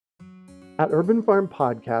At Urban Farm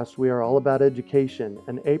Podcast, we are all about education,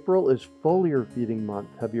 and April is foliar feeding month.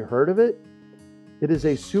 Have you heard of it? It is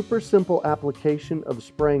a super simple application of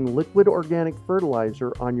spraying liquid organic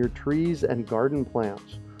fertilizer on your trees and garden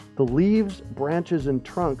plants. The leaves, branches, and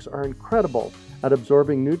trunks are incredible at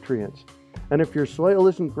absorbing nutrients. And if your soil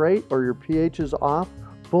isn't great or your pH is off,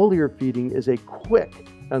 foliar feeding is a quick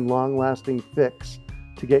and long-lasting fix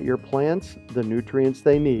to get your plants the nutrients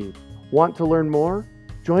they need. Want to learn more?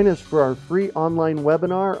 Join us for our free online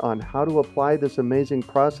webinar on how to apply this amazing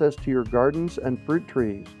process to your gardens and fruit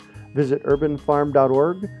trees. Visit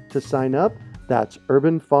urbanfarm.org to sign up. That's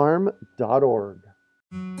urbanfarm.org.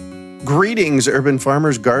 Greetings, urban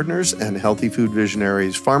farmers, gardeners, and healthy food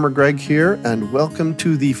visionaries. Farmer Greg here, and welcome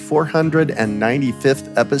to the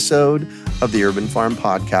 495th episode of the Urban Farm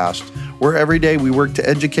Podcast, where every day we work to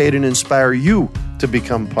educate and inspire you to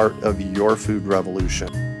become part of your food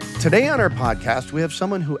revolution. Today on our podcast, we have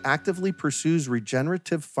someone who actively pursues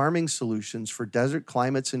regenerative farming solutions for desert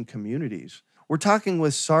climates and communities. We're talking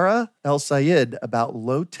with Sara El Sayed about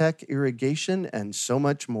low-tech irrigation and so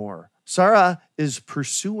much more. Sara is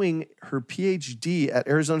pursuing her PhD at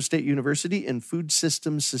Arizona State University in food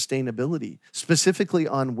systems sustainability, specifically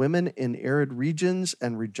on women in arid regions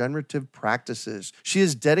and regenerative practices. She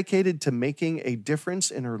is dedicated to making a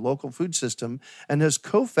difference in her local food system and has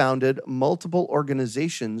co-founded multiple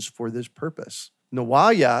organizations for this purpose.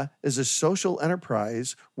 Nawaya is a social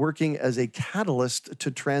enterprise working as a catalyst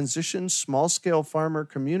to transition small-scale farmer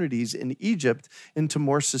communities in Egypt into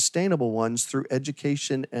more sustainable ones through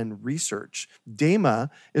education and research. Dema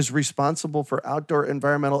is responsible for outdoor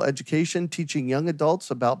environmental education, teaching young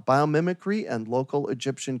adults about biomimicry and local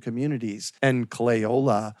Egyptian communities. And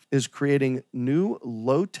Cleola is creating new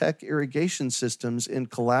low-tech irrigation systems in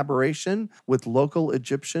collaboration with local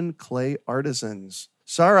Egyptian clay artisans.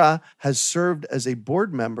 Sara has served as a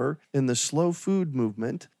board member in the Slow Food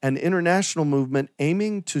Movement, an international movement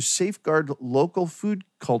aiming to safeguard local food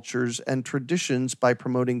cultures and traditions by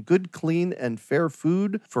promoting good, clean, and fair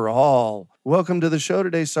food for all. Welcome to the show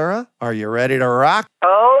today, Sara. Are you ready to rock?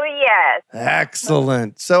 Oh, yes.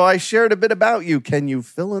 Excellent. So I shared a bit about you. Can you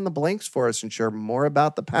fill in the blanks for us and share more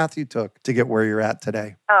about the path you took to get where you're at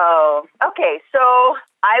today? Oh, okay. So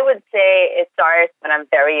I would say it starts when I'm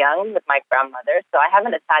very young with my grandmother. So I have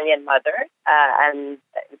an Italian mother and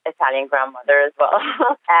Italian grandmother as well.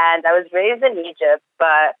 And I was raised in Egypt,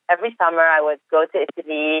 but every summer I would go to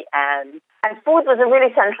Italy and food was a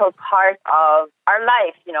really central part of our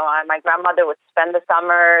life. You know, my grandmother would spend the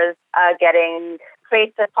summers getting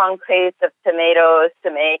crates upon crates of tomatoes to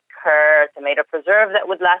make her tomato preserve that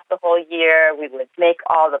would last the whole year. We would make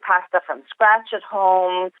all the pasta from scratch at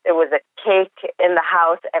home. There was a cake in the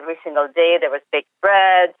house every single day. There was baked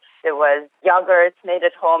bread. There was yogurt made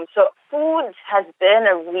at home. So food has been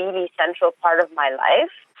a really central part of my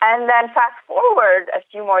life. And then fast forward a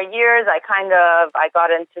few more years, I got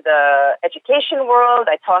into the education world.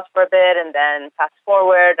 I taught for a bit, and then fast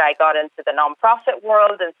forward, I got into the nonprofit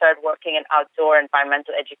world and started working in outdoor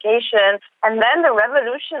environmental education. And then the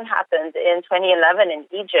revolution happened in 2011 in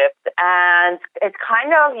Egypt, and it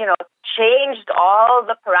kind of, changed all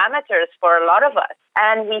the parameters for a lot of us.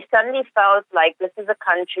 And we suddenly felt like this is a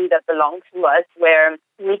country that belongs to us where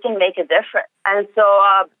we can make a difference. And so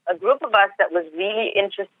a group of us that was really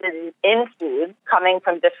interested in food, coming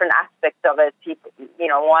from different aspects of it, people,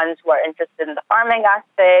 ones who are interested in the farming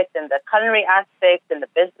aspect and the culinary aspect and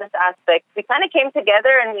the business aspect, we kind of came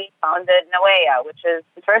together and we founded Nawaya, which is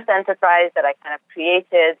the first enterprise that I kind of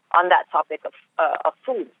created on that topic of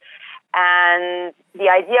food. And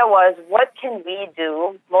the idea was, what can we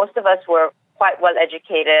do? Most of us were quite well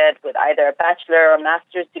educated with either a bachelor or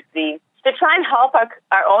master's degree to try and help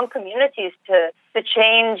our own communities to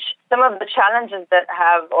change some of the challenges that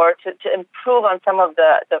have, or to improve on some of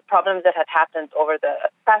the problems that had happened over the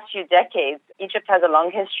past few decades. Egypt has a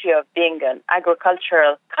long history of being an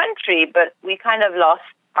agricultural country, but we kind of lost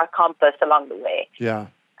our compass along the way. Yeah.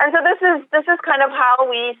 And so this is kind of how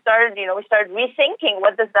we started, we started rethinking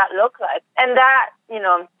what does that look like. And that,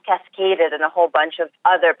 cascaded in a whole bunch of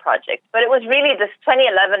other projects. But it was really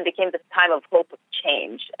 2011 became this time of hope of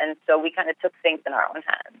change. And so we kind of took things in our own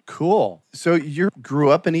hands. Cool. So you grew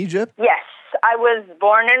up in Egypt? Yes. I was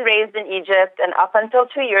born and raised in Egypt, and up until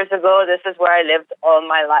 2 years ago, this is where I lived all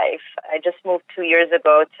my life. I just moved 2 years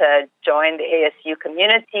ago to join the ASU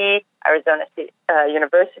community, Arizona State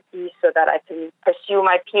University, so that I can pursue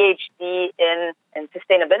my PhD in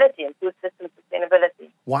sustainability and food system sustainability.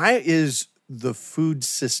 Why is the food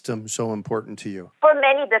system so important to you? For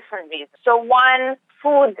many different reasons. So one,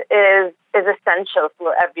 food is essential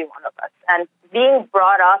for every one of us. And being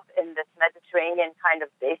brought up in this Mediterranean kind of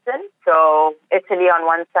basin, so Italy on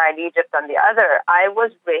one side, Egypt on the other, I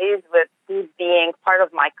was raised with food being part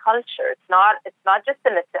of my culture. It's not just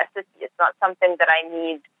a necessity. It's not something that I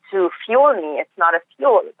need to fuel me. It's not a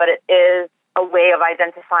fuel, but it is a way of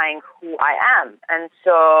identifying who I am. And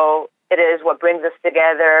so it is what brings us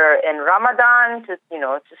together in Ramadan to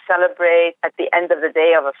celebrate at the end of the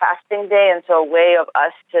day of a fasting day. And so a way of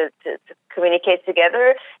us to communicate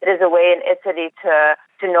together. It is a way in Italy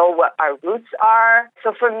to know what our roots are.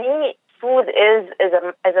 So for me, food is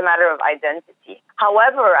a matter of identity.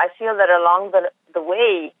 However, I feel that along the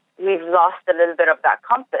way, we've lost a little bit of that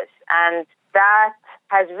compass. And that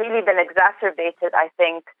has really been exacerbated, I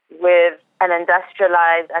think, with an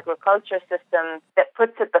industrialized agriculture system that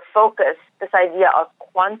puts at the focus this idea of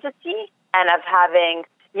quantity and of having,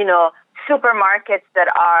 supermarkets that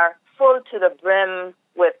are full to the brim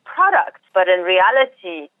with products, but in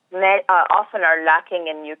reality, often are lacking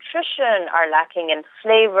in nutrition, are lacking in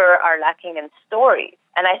flavor, are lacking in stories.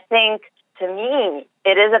 And I think, to me,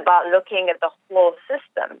 it is about looking at the whole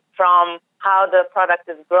system, from how the product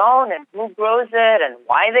is grown and who grows it and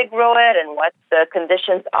why they grow it and what the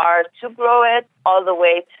conditions are to grow it, all the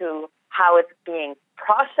way to how it's being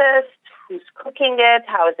processed, who's cooking it,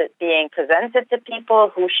 how is it being presented to people,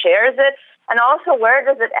 who shares it, and also where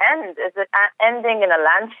does it end? Is it ending in a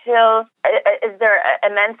landfill? Is there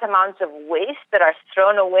immense amounts of waste that are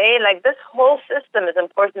thrown away? Like, this whole system is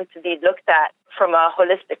important to be looked at from a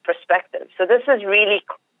holistic perspective. So this is really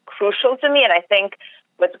crucial to me, and I think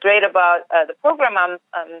what's great about the program I'm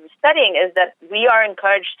studying is that we are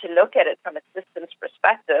encouraged to look at it from a systems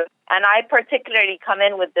perspective. And I particularly come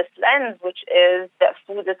in with this lens, which is that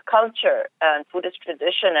food is culture, and food is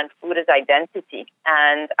tradition, and food is identity.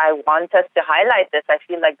 And I want us to highlight this. I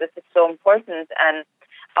feel like this is so important. And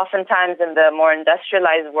oftentimes in the more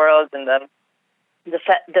industrialized world, in the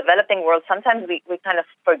developing world, sometimes we kind of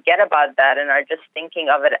forget about that and are just thinking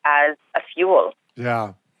of it as a fuel.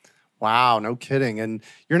 Yeah. Wow, no kidding. And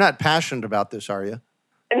you're not passionate about this, are you?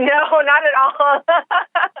 No, not at all.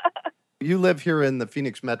 You live here in the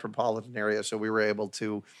Phoenix metropolitan area, so we were able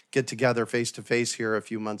to get together face-to-face here a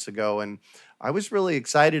few months ago. And I was really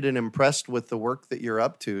excited and impressed with the work that you're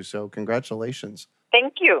up to. So congratulations.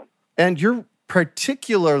 Thank you. And you're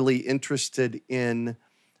particularly interested in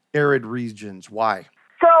arid regions. Why?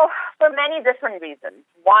 So, for many different reasons.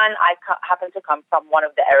 One, I happen to come from one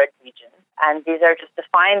of the arid regions, and these are just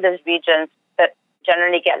defined as regions that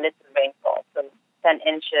generally get little rainfall, so 10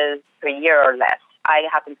 inches per year or less. I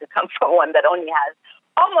happen to come from one that only has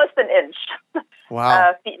almost an inch.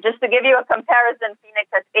 Wow. Just to give you a comparison, Phoenix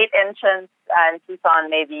has 8 inches, and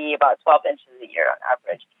Tucson maybe about 12 inches a year on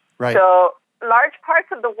average. Right. So large parts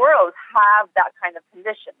of the world have that kind of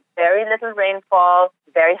condition. Very little rainfall,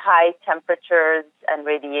 very high temperatures and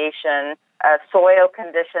radiation, soil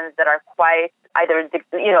conditions that are quite either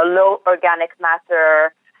low organic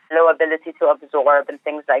matter, low ability to absorb, and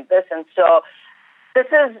things like this. And so this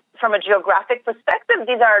is, from a geographic perspective,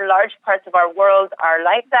 these are large parts of our world are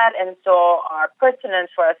like that, and so are pertinent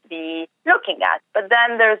for us to be looking at. But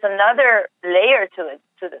then there's another layer to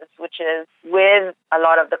this, which is with a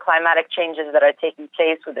lot of the climatic changes that are taking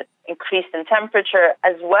place with the increase in temperature,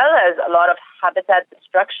 as well as a lot of habitat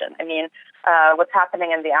destruction. I mean, what's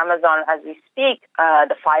happening in the Amazon as we speak,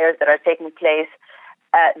 the fires that are taking place,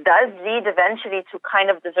 does lead eventually to kind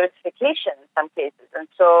of desertification in some cases. And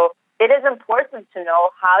so it is important to know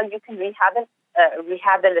how you can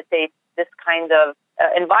rehabilitate this kind of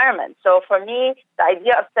environment. So for me, the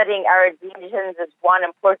idea of studying arid regions is, one,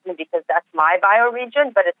 important because that's my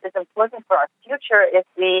bioregion, but it is important for our future if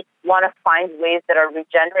we want to find ways that are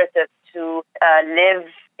regenerative to live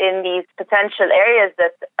in these potential areas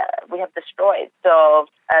that we have destroyed. So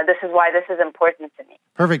this is why this is important to me.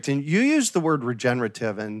 Perfect. And you use the word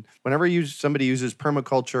regenerative, and whenever somebody uses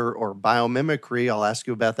permaculture or biomimicry, I'll ask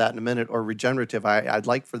you about that in a minute, or regenerative, I'd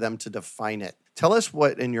like for them to define it. Tell us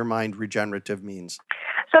what, in your mind, regenerative means.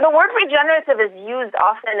 So the word regenerative is used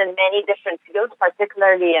often in many different fields,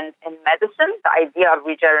 particularly in medicine, the idea of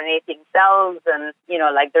regenerating cells and,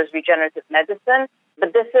 like there's regenerative medicine.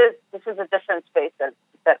 But this is a different space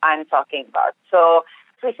that I'm talking about. So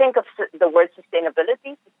if we think of the word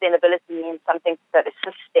sustainability means something that is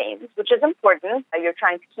sustained, which is important. You're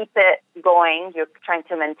trying to keep it going. You're trying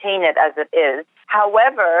to maintain it as it is.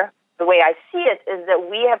 However, the way I see it is that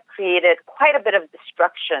we have created quite a bit of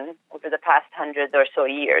destruction over the past 100 or so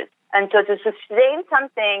years. And so to sustain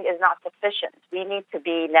something is not sufficient. We need to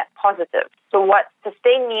be net positive. So what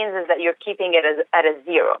sustain means is that you're keeping it at a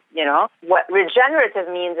zero, What regenerative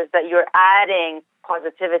means is that you're adding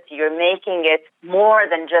positivity. You're making it more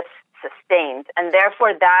than just sustained. And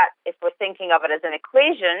therefore that, if we're thinking of it as an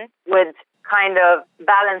equation, would kind of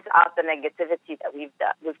balance out the negativity that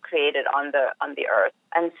we've created on the earth.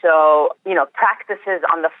 And so, practices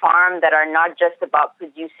on the farm that are not just about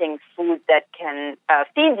producing food that can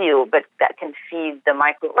feed you, but that can feed the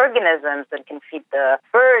microorganisms and can feed the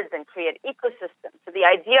birds and create ecosystems. So the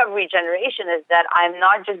idea of regeneration is that I'm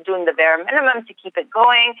not just doing the bare minimum to keep it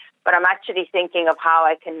going, but I'm actually thinking of how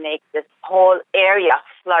I can make this whole area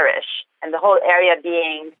flourish. And the whole area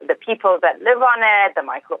being the people that live on it, the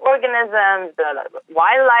microorganisms, the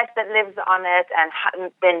wildlife that lives on it,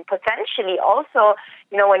 and then potentially also,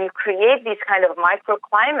 when you create these kind of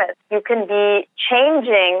microclimates, you can be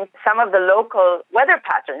changing some of the local weather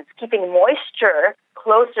patterns, keeping moisture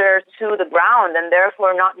closer to the ground and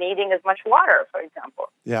therefore not needing as much water, for example.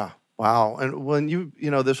 Yeah. Wow. And when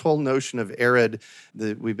this whole notion of arid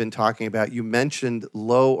that we've been talking about, you mentioned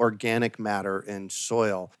low organic matter in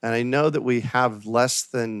soil. And I know that we have less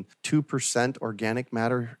than 2% organic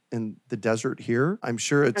matter in the desert here. I'm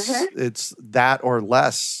sure it's that or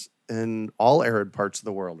less in all arid parts of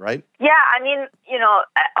the world, right? Yeah,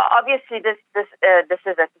 obviously this is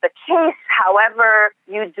the case. However,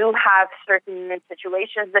 you do have certain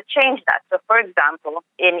situations that change that. So, for example,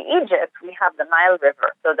 in Egypt, we have the Nile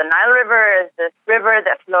River. So the Nile River is this river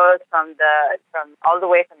that flows from all the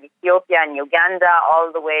way from Ethiopia and Uganda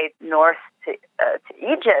all the way north to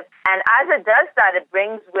Egypt. And as it does that, it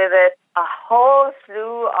brings with it a whole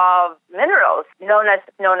slew of minerals known as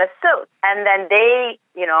silt. And then they,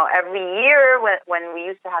 every year when we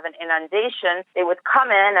used to have an inundation, they would come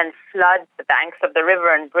in and flood the banks of the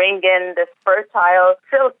river and bring in this fertile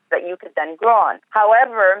silt that you could then grow on.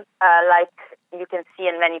 However, like you can see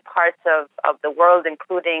in many parts of the world,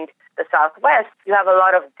 including the Southwest, you have a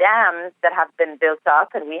lot of dams that have been built up,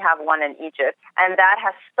 and we have one in Egypt, and that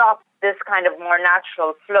has stopped this kind of more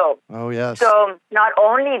natural flow. Oh, yes. So not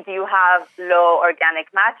only do you have low organic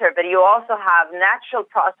matter, but you also have natural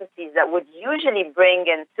processes that would usually bring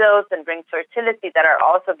in silt and bring fertility that are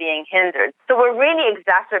also being hindered. So we're really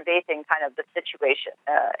exacerbating kind of the situation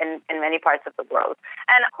in many parts of the world.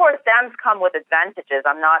 And of course, dams come with advantages.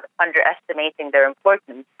 I'm not underestimating their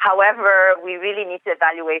importance. However, we really need to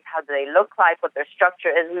evaluate how they look like, what their structure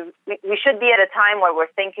is. We should be at a time where we're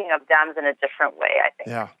thinking of dams in a different way, I think.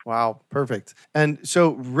 Yeah, wow. Perfect. And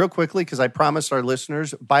so real quickly, because I promised our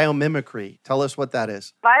listeners, biomimicry. Tell us what that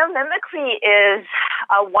is. Biomimicry is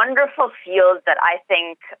a wonderful field that I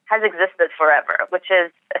think has existed forever, which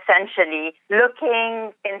is essentially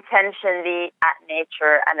looking intentionally at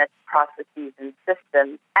nature and its processes and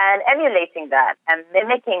systems and emulating that and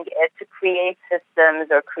mimicking it to create systems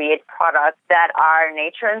or create products that are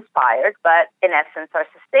nature-inspired, but in essence are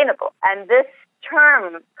sustainable. And this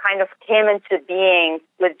term kind of came into being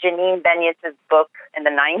with Janine Benyus's book in the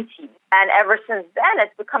 90s. And ever since then,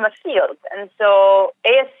 it's become a field. And so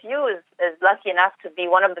ASU is lucky enough to be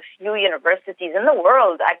one of the few universities in the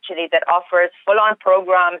world, actually, that offers full-on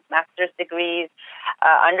programs, master's degrees,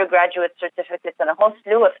 undergraduate certificates, and a whole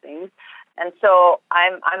slew of things. And so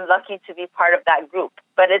I'm lucky to be part of that group.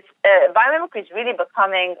 But biomimicry is really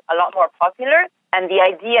becoming a lot more popular. And the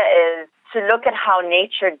idea is to look at how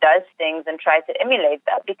nature does things and try to emulate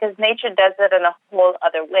that, because nature does it in a whole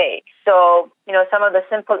other way. So, some of the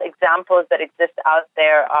simple examples that exist out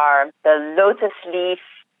there are the lotus leaf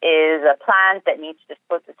is a plant that needs to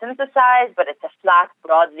photosynthesize, but it's a flat,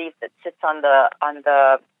 broad leaf that sits on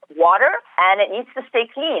the water, and it needs to stay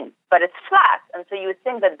clean, but it's flat. And so you would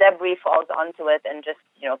think that debris falls onto it and just,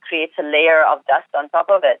 creates a layer of dust on top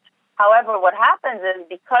of it. However, what happens is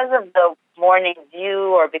because of the morning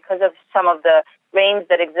dew or because of some of the rains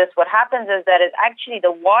that exist, what happens is that it actually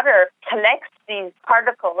the water collects these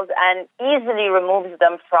particles and easily removes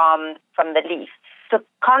them from the leaf. So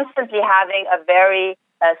constantly having a very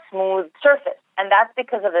smooth surface. And that's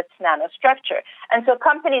because of its nanostructure. And so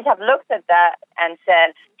companies have looked at that and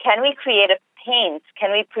said, can we create a paint?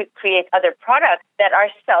 Can we create other products that are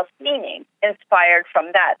self-cleaning, inspired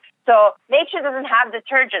from that? So nature doesn't have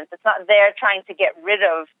detergents. It's not there trying to get rid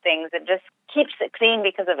of things. It just keeps it clean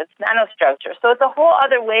because of its nanostructure. So it's a whole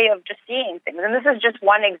other way of just seeing things. And this is just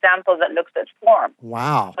one example that looks at form.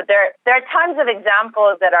 Wow. But there are tons of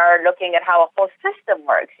examples that are looking at how a whole system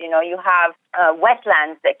works. You have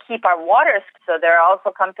wetlands that keep our water. So there are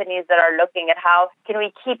also companies that are looking at how can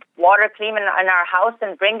we keep water clean in our house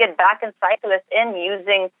and bring it back and cycle it in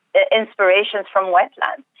using inspirations from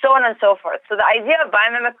wetlands, so on and so forth. So the idea of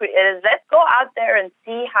biomimicry is let's go out there and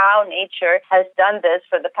see how nature has done this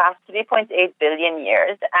for the past 3.8 billion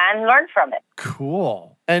years and learn from it.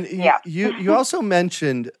 Cool. And yeah. you also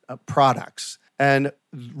mentioned products. And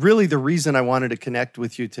really the reason I wanted to connect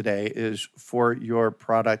with you today is for your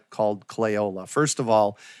product called Clayola. First of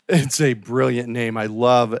all, it's a brilliant name. I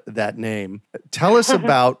love that name. Tell us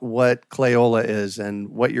about what Clayola is and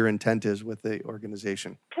what your intent is with the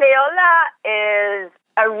organization. Clayola is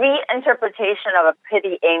a reinterpretation of a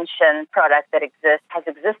pretty ancient product that has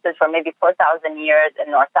existed for maybe 4,000 years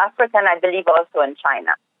in North Africa and I believe also in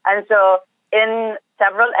China. And so in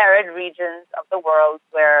several arid regions of the world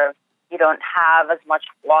where you don't have as much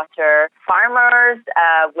water, farmers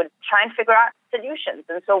would try and figure out solutions.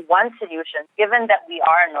 And so one solution, given that we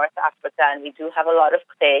are in North Africa and we do have a lot of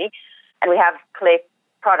clay, and we have clay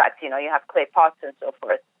products, you have clay pots and so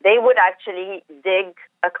forth, they would actually dig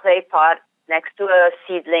a clay pot next to a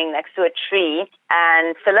seedling, next to a tree,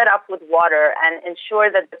 and fill it up with water and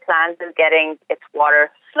ensure that the plant is getting its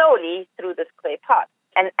water slowly through this clay pot.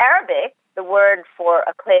 In Arabic, the word for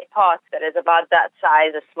a clay pot that is about that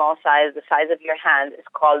size, a small size, the size of your hand, is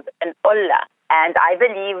called an olla. And I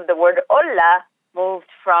believe the word olla moved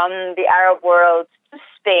from the Arab world to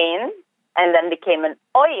Spain and then became an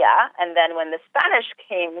olla. And then when the Spanish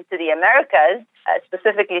came to the Americas,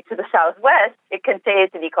 specifically to the Southwest, it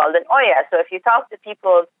continued to be called an olla. So if you talk to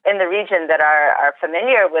people in the region that are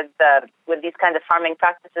familiar with these kinds of farming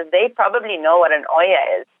practices, they probably know what an olla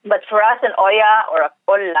is. But for us, an olla or a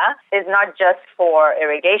olla is not just for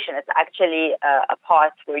irrigation. It's actually a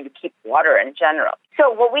pot where you keep water in general.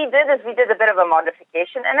 So what we did is we did a bit of a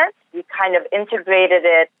modification in it. We kind of integrated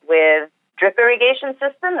it with drip irrigation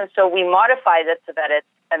system, and so we modified it so that it's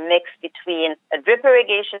a mix between a drip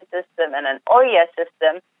irrigation system and an olla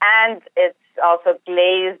system, and it's also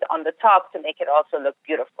glazed on the top to make it also look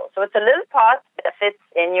beautiful. So it's a little pot that fits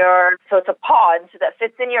in it's a pod that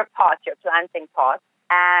fits in your pot, your planting pot,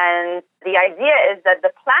 and the idea is that the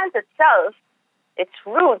plant itself, its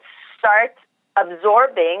roots start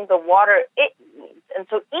absorbing the water it needs, and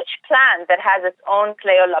so each plant that has its own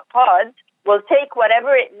Clayola pod will take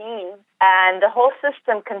whatever it needs, and the whole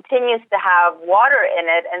system continues to have water in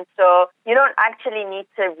it. And so you don't actually need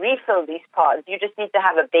to refill these pods. You just need to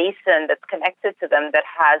have a basin that's connected to them that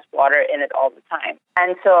has water in it all the time.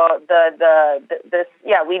 And so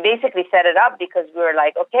we basically set it up because we were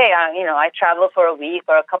like, okay, I travel for a week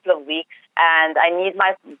or a couple of weeks, and I need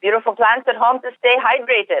my beautiful plants at home to stay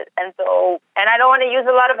hydrated. And I don't want to use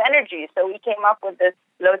a lot of energy. So we came up with this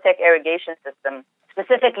low-tech irrigation system.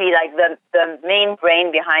 Specifically, like the main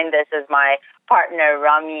brain behind this is my partner,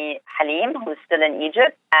 Rami Halim, who's still in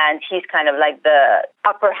Egypt, and he's kind of like the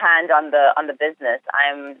upper hand on the business.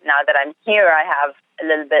 Now that I'm here, I have a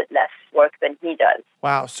little bit less work than he does.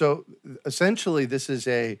 Wow. So essentially, this is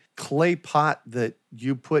a clay pot that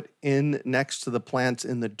you put in next to the plants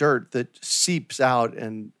in the dirt that seeps out,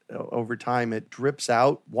 and over time it drips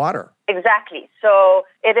out water. Exactly. So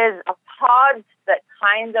it is a pod that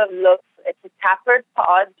kind of looks, it's a tapered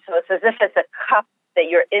pod, so it's as if it's a cup that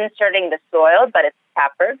you're inserting the soil, but it's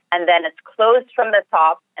tapered, and then it's closed from the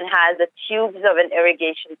top and has the tubes of an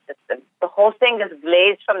irrigation system. The whole thing is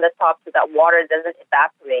glazed from the top so that water doesn't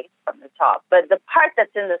evaporate from the top. But the part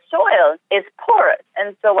that's in the soil is porous,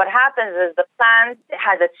 and so what happens is the plant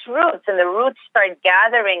has its roots, and the roots start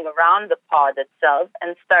gathering around the pod itself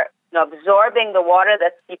and start absorbing the water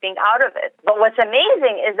that's seeping out of it. But what's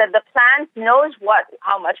amazing is that the plant knows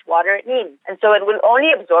how much water it needs, and so it will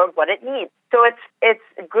only absorb what it needs. So it's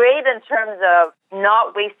great in terms of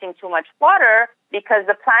not wasting too much water because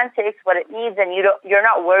the plant takes what it needs, and you're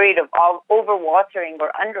not worried of overwatering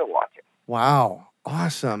or underwatering. Wow.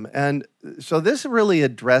 Awesome. And so this really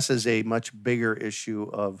addresses a much bigger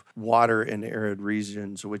issue of water in arid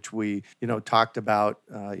regions, which we, talked about,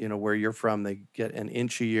 where you're from, they get an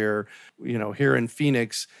inch a year, here in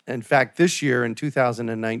Phoenix. In fact, this year in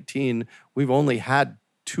 2019, we've only had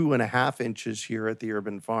 2.5 inches here at the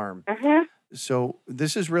urban farm. Mm-hmm. So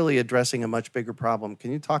this is really addressing a much bigger problem.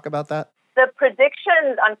 Can you talk about that? The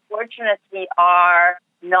predictions, unfortunately, are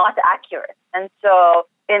not accurate. And so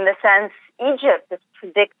in the sense, Egypt is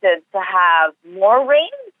predicted to have more rain,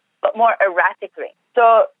 but more erratic rain.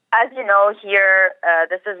 So as you know, here,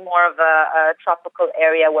 this is more of a tropical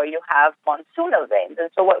area where you have monsoonal rains. And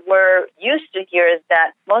so what we're used to here is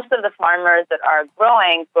that most of the farmers that are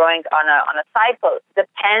growing on a cycle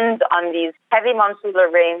depend on these heavy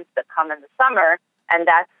monsoonal rains that come in the summer. And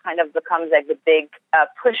that kind of becomes like the big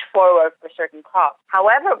push forward for certain crops.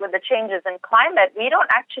 However, with the changes in climate, we don't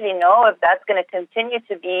actually know if that's going to continue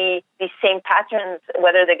to be these same patterns,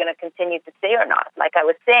 whether they're going to continue to stay or not. Like I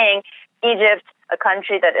was saying, Egypt a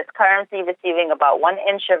country that is currently receiving about 1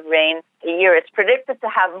 inch of rain a year. It's predicted to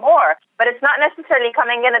have more, but it's not necessarily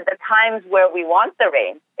coming in at the times where we want the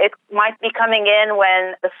rain. It might be coming in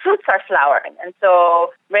when the fruits are flowering. And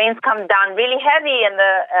so rains come down really heavy and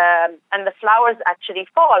the flowers actually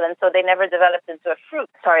fall, and so they never develop into a fruit.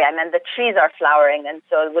 Sorry, I meant the trees are flowering, and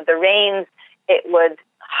so with the rains, it would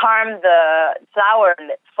harm the flower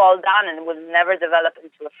and fall down and would never develop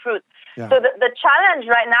into a fruit. Yeah. So the challenge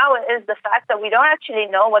right now is the fact that we don't actually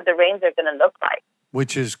know what the rains are going to look like.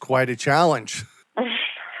 Which is quite a challenge.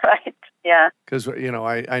 Right, yeah. Because,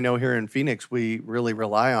 I know here in Phoenix, we really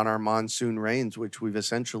rely on our monsoon rains, which we've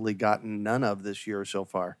essentially gotten none of this year so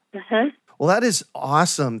far. Mm-hmm. Well, that is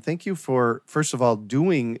awesome. Thank you for, first of all,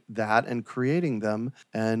 doing that and creating them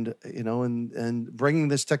and bringing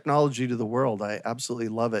this technology to the world. I absolutely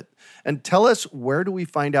love it. And tell us, where do we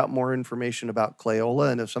find out more information about Clayola?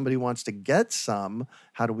 And if somebody wants to get some,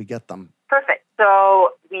 how do we get them? Perfect.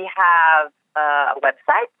 So we have a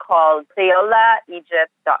website called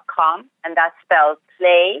ClayolaEgypt.com, and that spells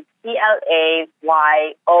Clay,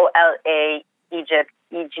 CLAYOLA, Egypt,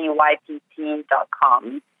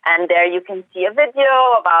 EGYPT.com. And there you can see a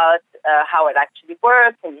video about how it actually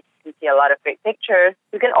works, and you can see a lot of great pictures.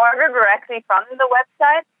 You can order directly from the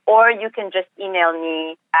website, or you can just email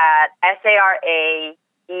me at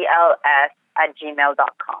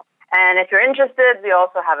saraels@gmail.com. And if you're interested, we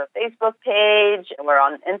also have a Facebook page, and we're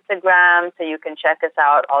on Instagram, so you can check us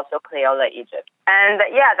out, also Clayola Egypt. And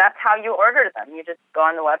yeah, that's how you order them. You just go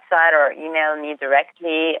on the website or email me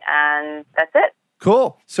directly, and that's it.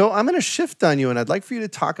 Cool. So I'm going to shift on you, and I'd like for you to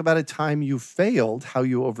talk about a time you failed, how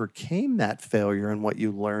you overcame that failure, and what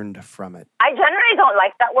you learned from it. I generally don't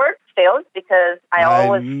like that word, failed, because I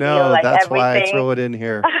always feel like that's everything... why I throw it in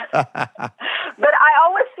here. But I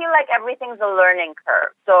always feel like everything's a learning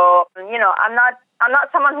curve. So, I'm not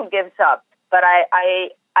someone who gives up, but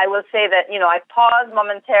I will say that, I pause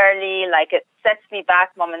momentarily, like it sets me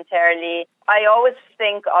back momentarily. I always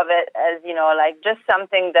think of it as, like just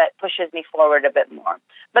something that pushes me forward a bit more.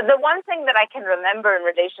 But the one thing that I can remember in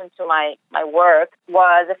relation to my work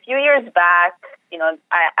was a few years back,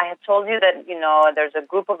 I had told you that, there's a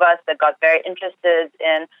group of us that got very interested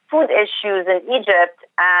in food issues in Egypt.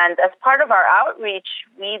 And as part of our outreach,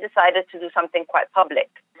 we decided to do something quite public.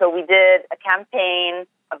 So we did a campaign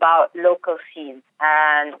about local seeds,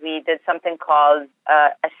 and we did something called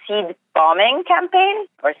a seed bombing campaign,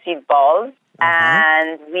 or seed balls.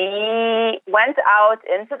 And we went out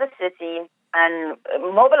into the city and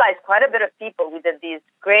mobilized quite a bit of people. We did these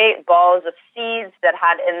great balls of seeds that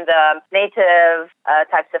had in the native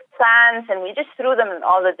types of plants, and we just threw them in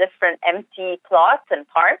all the different empty plots and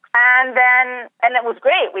parks. And it was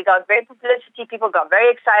great. We got great publicity. People got very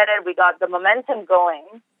excited. We got the momentum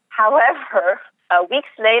going. However,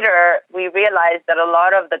 weeks later, we realized that a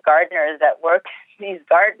lot of the gardeners that work in these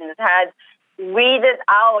gardens had weeded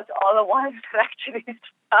out all the ones that actually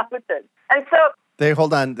sprouted. And so They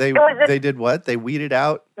did what? They weeded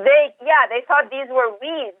out? They thought these were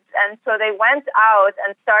weeds. And so they went out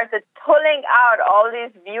and started pulling out all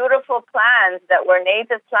these beautiful plants that were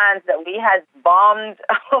native plants that we had bombed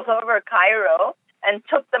all over Cairo and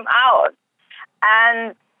took them out.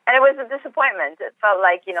 And it was a disappointment. It felt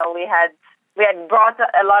like, we had brought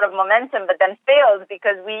a lot of momentum, but then failed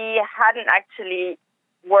because we hadn't actually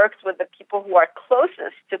worked with the people who are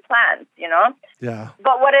closest to plants, Yeah.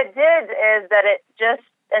 But what it did is that it just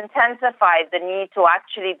intensified the need to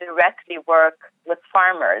actually directly work with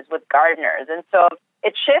farmers, with gardeners. And so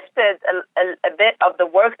it shifted a bit of the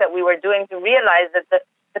work that we were doing to realize that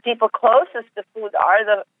the people closest to food are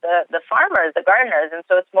the farmers, the gardeners, and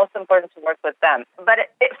so it's most important to work with them. But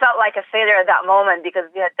it felt like a failure at that moment because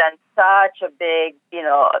we had done such a big, we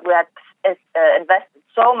had invested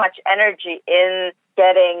so much energy in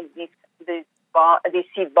getting these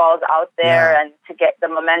seed balls out there and to get the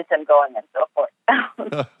momentum going and so forth.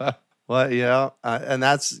 Well, yeah, and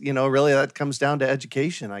that's, really that comes down to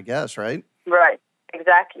education, I guess, right? Right,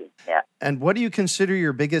 exactly, yeah. And what do you consider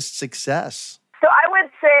your biggest success? So I would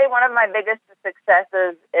say one of my biggest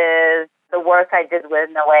successes is the work I did with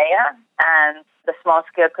Nawaya and the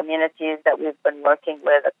small-scale communities that we've been working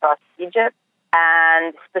with across Egypt,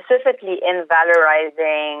 and specifically in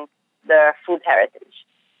valorizing the food heritage.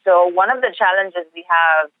 So one of the challenges we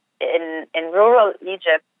have in rural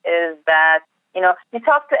Egypt is that, you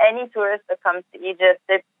talk to any tourist that comes to Egypt,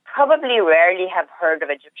 they probably rarely have heard of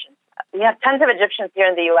Egyptian food. We have tons of Egyptians here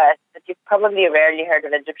in the U.S., but you've probably rarely heard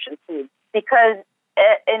of Egyptian food because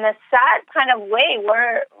in a sad kind of way,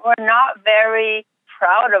 we're not very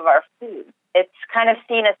proud of our food. It's kind of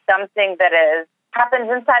seen as something that is happens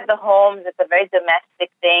inside the homes. It's a very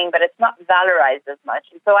domestic thing, but it's not valorized as much.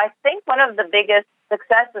 And so I think one of the biggest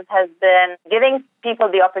successes has been giving people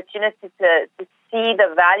the opportunity to see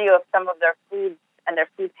the value of some of their foods and their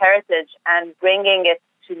food heritage and bringing it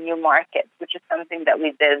to new markets, which is something that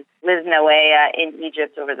we did with Nawaya in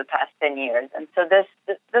Egypt over the past 10 years. And so this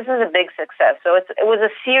is a big success. So it was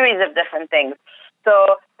a series of different things.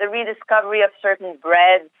 So the rediscovery of certain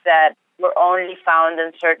breads that were only found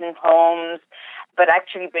in certain homes, but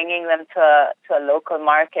actually bringing them to a local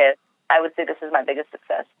market, I would say this is my biggest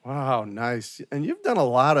success. Wow, nice. And you've done a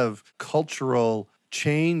lot of cultural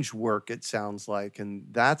change work, it sounds like.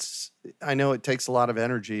 And I know it takes a lot of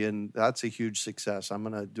energy, and that's a huge success. I'm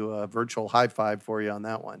going to do a virtual high five for you on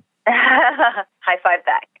that one. High five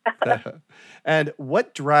back. And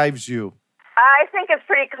what drives you? I think it's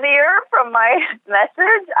pretty clear from my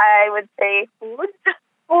message. I would say food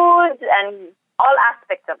and all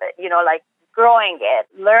aspects of it, like growing it,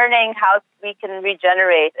 learning how we can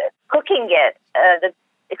regenerate it, cooking it,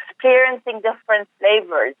 experiencing different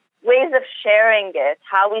flavors, ways of sharing it,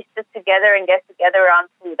 how we sit together and get together around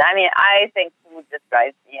food. I mean, I think food just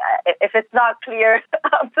drives me. If it's not clear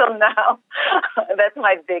until now, that's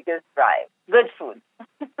my biggest drive. Good food.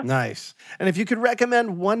 Nice. And if you could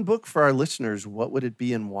recommend one book for our listeners, what would it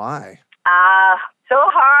be and why? So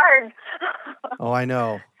hard. Oh, I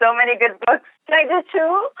know. So many good books. Can I do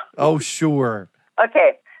two? Oh, sure.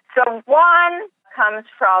 Okay. So one comes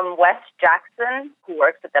from Wes Jackson, who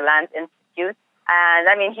works at the Land Institute. And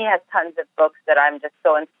I mean, he has tons of books that I'm just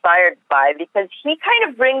so inspired by because he kind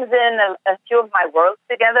of brings in a few of my worlds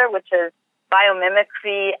together, which is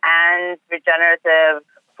biomimicry and regenerative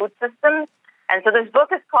food systems. And so this book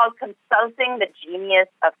is called Consulting the Genius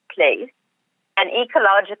of Place, an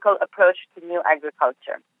ecological approach to new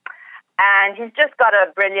agriculture. And he's just got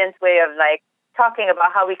a brilliant way of talking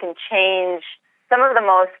about how we can change some of the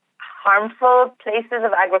most harmful places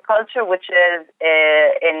of agriculture, which is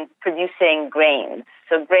in producing grains.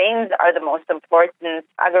 So grains are the most important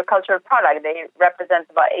agricultural product. They represent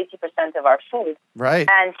about 80% of our food. Right.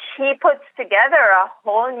 And he puts together a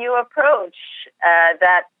whole new approach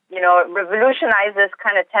that revolutionizes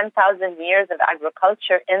kind of 10,000 years of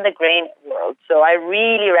agriculture in the grain world. So I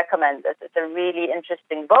really recommend this. It's a really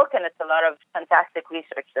interesting book, and it's a lot of fantastic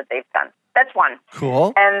research that they've done. That's one.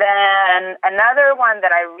 Cool. And then another one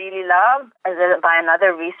that I really love is by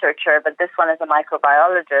another researcher, but this one is a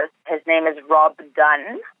microbiologist. His name is Rob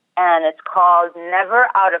Dunn, and it's called Never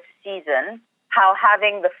Out of Season, How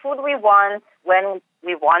Having the Food We Want When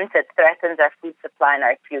We Want It Threatens Our Food Supply and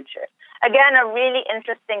Our Future. Again, a really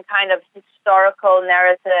interesting kind of historical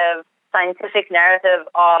narrative, scientific narrative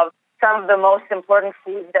of some of the most important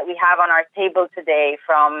foods that we have on our table today,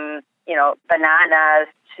 from, bananas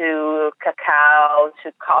to cacao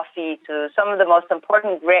to coffee to some of the most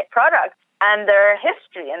important great products, and their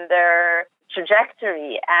history and their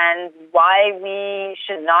trajectory, and why we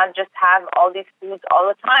should not just have all these foods all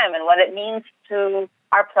the time, and what it means to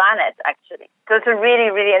our planet, actually. So it's a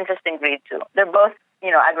really, really interesting read, too. They're both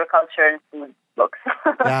agriculture and food books.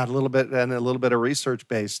 Yeah, a little bit of research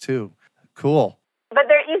based too. Cool. But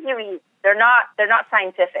they're easy reads. They're not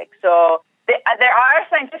scientific. So they are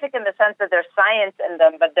scientific in the sense that there's science in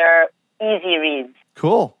them, but they're easy reads.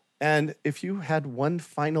 Cool. And if you had one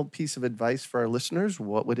final piece of advice for our listeners,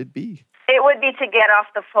 what would it be? It would be to get off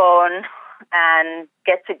the phone and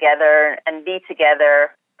get together and be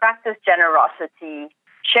together, practice generosity,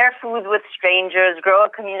 share food with strangers, grow a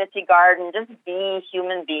community garden, just be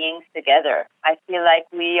human beings together. I feel like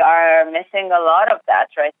we are missing a lot of that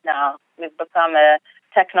right now. We've become a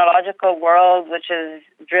technological world which is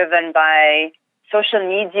driven by social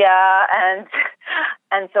media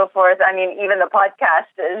and so forth. I mean, even the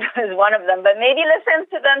podcast is one of them, but maybe listen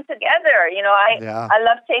to them together. I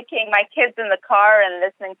love taking my kids in the car and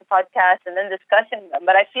listening to podcasts and then discussing them,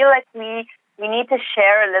 but I feel like we need to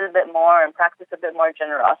share a little bit more and practice a bit more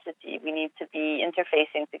generosity. We need to be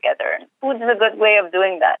interfacing together. And food is a good way of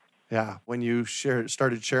doing that. Yeah. When you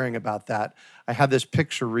started sharing about that, I had this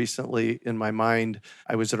picture recently in my mind.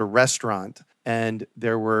 I was at a restaurant and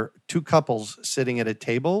there were two couples sitting at a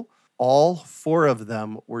table. All four of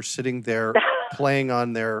them were sitting there playing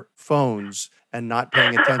on their phones and not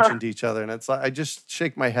paying attention to each other. And it's like, I just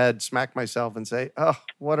shake my head, smack myself and say, oh,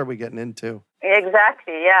 what are we getting into?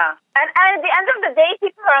 Exactly, yeah. And at the end of the day,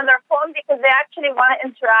 people are on their phone because they actually want to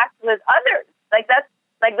interact with others. That's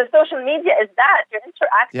the social media is that. You're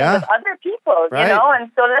interacting with other people, right.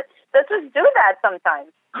 And so let's just do that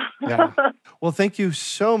sometimes. Yeah. Well, thank you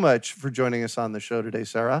so much for joining us on the show today,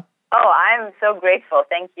 Sara. Oh, I'm so grateful.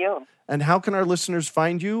 Thank you. And how can our listeners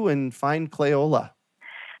find you and find Clayola?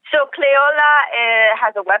 So Cleola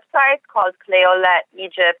has a website called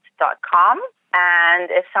cleolaegypt.com. And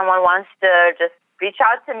if someone wants to just reach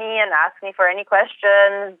out to me and ask me for any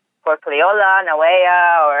questions for Cleola,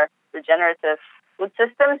 Nawea, or regenerative food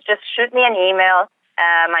systems, just shoot me an email.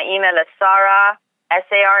 My email is Sara,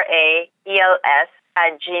 SARAELS,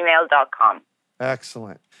 @gmail.com.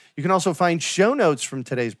 Excellent. You can also find show notes from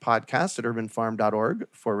today's podcast at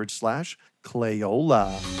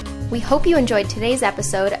urbanfarm.org/Cleola. We hope you enjoyed today's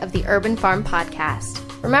episode of the Urban Farm Podcast.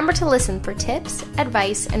 Remember to listen for tips,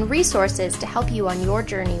 advice, and resources to help you on your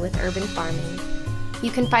journey with urban farming.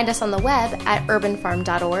 You can find us on the web at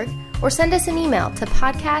urbanfarm.org or send us an email to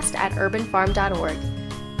podcast@urbanfarm.org.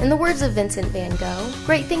 In the words of Vincent van Gogh,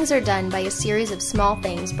 great things are done by a series of small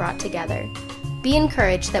things brought together. Be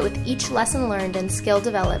encouraged that with each lesson learned and skill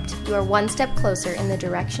developed, you are one step closer in the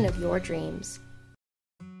direction of your dreams.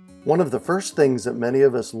 One of the first things that many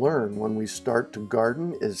of us learn when we start to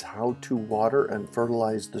garden is how to water and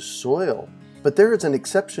fertilize the soil. But there is an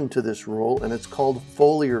exception to this rule, and it's called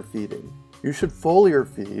foliar feeding. You should foliar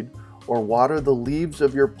feed or water the leaves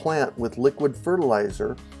of your plant with liquid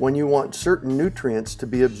fertilizer when you want certain nutrients to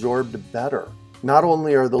be absorbed better. Not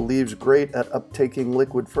only are the leaves great at uptaking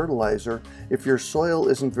liquid fertilizer, if your soil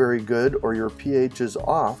isn't very good or your pH is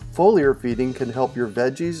off, foliar feeding can help your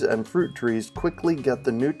veggies and fruit trees quickly get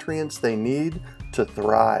the nutrients they need to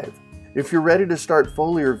thrive. If you're ready to start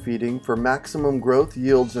foliar feeding for maximum growth,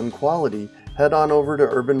 yields, and quality, head on over to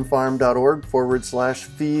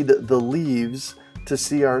urbanfarm.org/feed-the-leaves to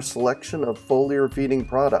see our selection of foliar feeding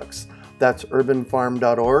products. That's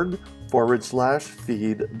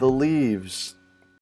urbanfarm.org/feed-the-leaves.